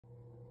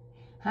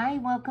Hi,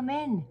 welcome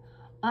in.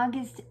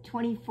 August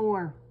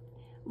 24.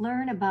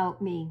 Learn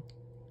about me.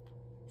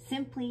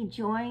 Simply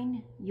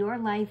join your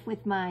life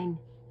with mine.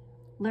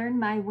 Learn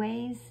my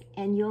ways,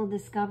 and you'll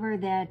discover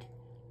that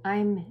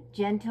I'm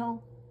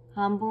gentle,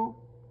 humble,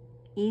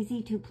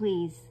 easy to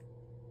please.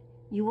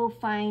 You will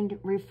find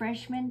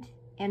refreshment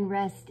and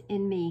rest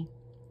in me.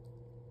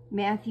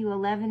 Matthew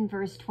 11,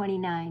 verse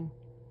 29.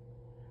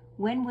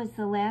 When was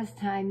the last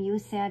time you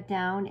sat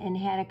down and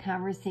had a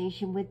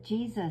conversation with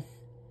Jesus?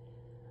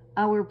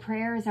 Our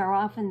prayers are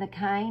often the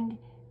kind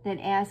that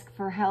ask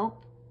for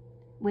help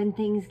when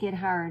things get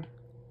hard.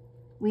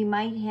 We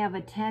might have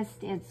a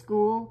test at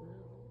school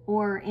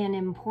or an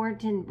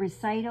important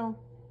recital,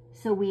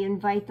 so we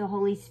invite the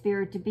Holy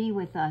Spirit to be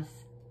with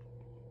us.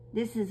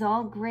 This is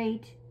all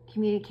great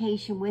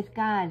communication with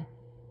God,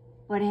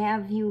 but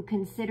have you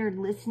considered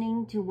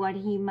listening to what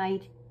He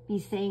might be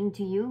saying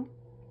to you?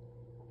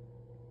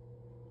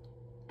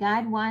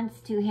 God wants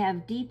to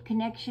have deep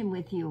connection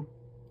with you.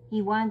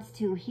 He wants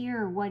to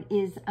hear what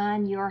is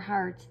on your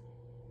heart,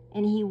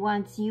 and He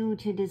wants you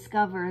to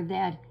discover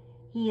that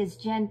He is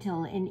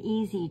gentle and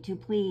easy to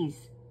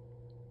please.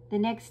 The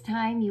next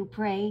time you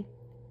pray,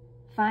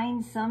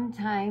 find some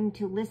time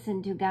to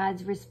listen to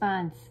God's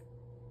response.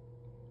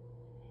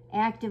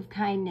 Act of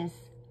kindness.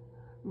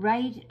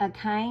 Write a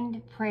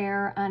kind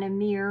prayer on a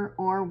mirror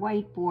or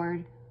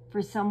whiteboard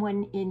for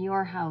someone in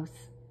your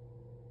house.